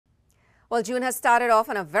Well, June has started off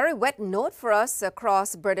on a very wet note for us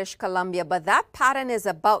across British Columbia, but that pattern is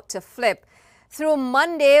about to flip. Through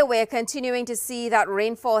Monday, we're continuing to see that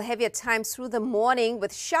rainfall heavier times through the morning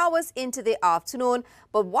with showers into the afternoon.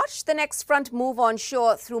 But watch the next front move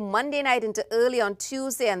onshore through Monday night into early on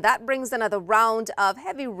Tuesday, and that brings another round of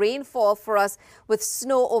heavy rainfall for us with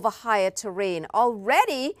snow over higher terrain.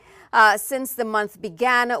 Already, since the month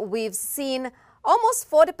began, we've seen almost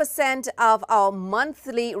 40% of our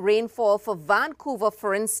monthly rainfall for Vancouver,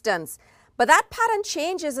 for instance. But that pattern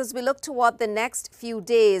changes as we look toward the next few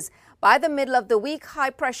days. By the middle of the week, high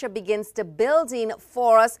pressure begins to build in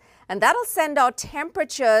for us, and that'll send our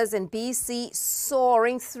temperatures in BC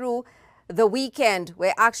soaring through the weekend.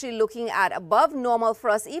 We're actually looking at above normal for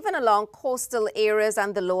us, even along coastal areas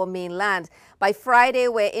and the lower mainland. By Friday,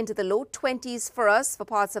 we're into the low 20s for us for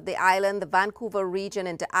parts of the island, the Vancouver region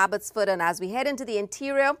into Abbotsford. And as we head into the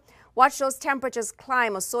interior, watch those temperatures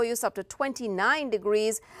climb. Osoyoos up to 29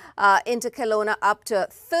 degrees, into Kelowna up to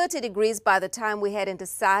 30 degrees by the time we head into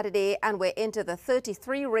Saturday. And we're into the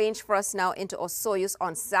 33 range for us now into Osoyoos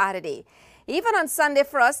on Saturday. Even on Sunday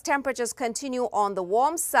for us, temperatures continue on the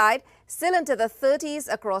warm side, still into the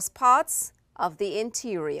 30s across parts of the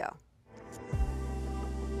interior.